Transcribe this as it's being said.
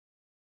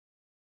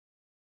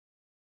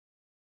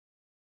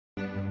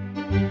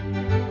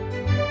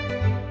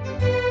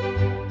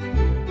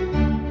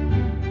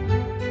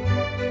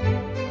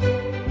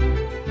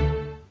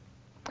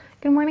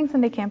Good morning,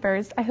 Sunday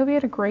campers. I hope you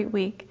had a great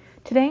week.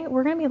 Today,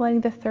 we're going to be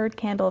lighting the third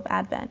candle of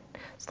Advent.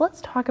 So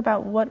let's talk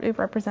about what it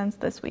represents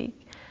this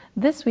week.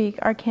 This week,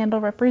 our candle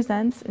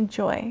represents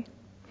joy.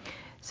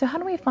 So how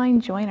do we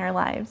find joy in our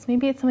lives?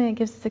 Maybe it's something that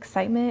gives us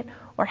excitement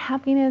or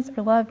happiness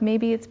or love.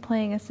 Maybe it's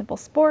playing a simple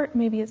sport.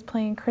 Maybe it's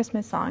playing a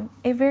Christmas song.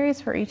 It varies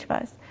for each of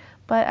us.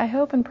 But I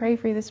hope and pray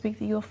for you this week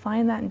that you'll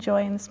find that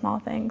joy in the small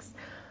things,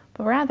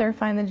 but rather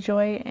find the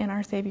joy in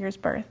our Savior's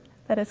birth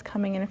that is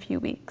coming in a few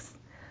weeks.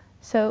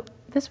 So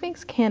this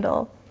week's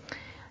candle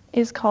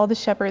is called the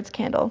shepherd's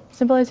candle,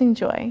 symbolizing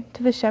joy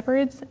to the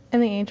shepherds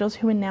and the angels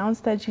who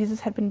announced that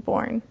Jesus had been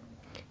born.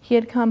 He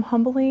had come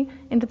humbly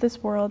into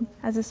this world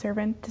as a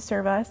servant to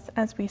serve us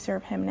as we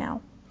serve him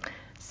now.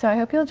 So I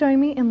hope you'll join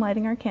me in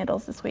lighting our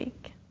candles this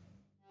week.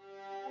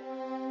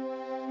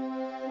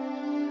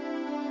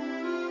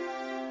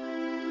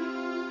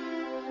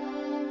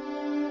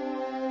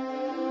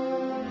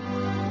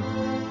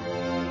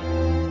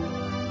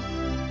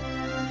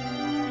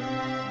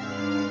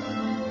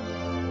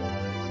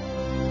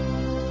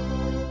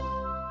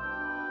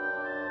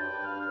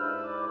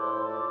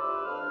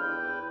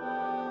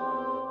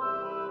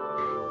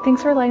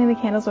 Thanks for lighting the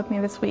candles with me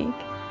this week.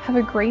 Have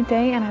a great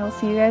day, and I will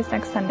see you guys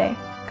next Sunday.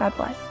 God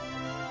bless.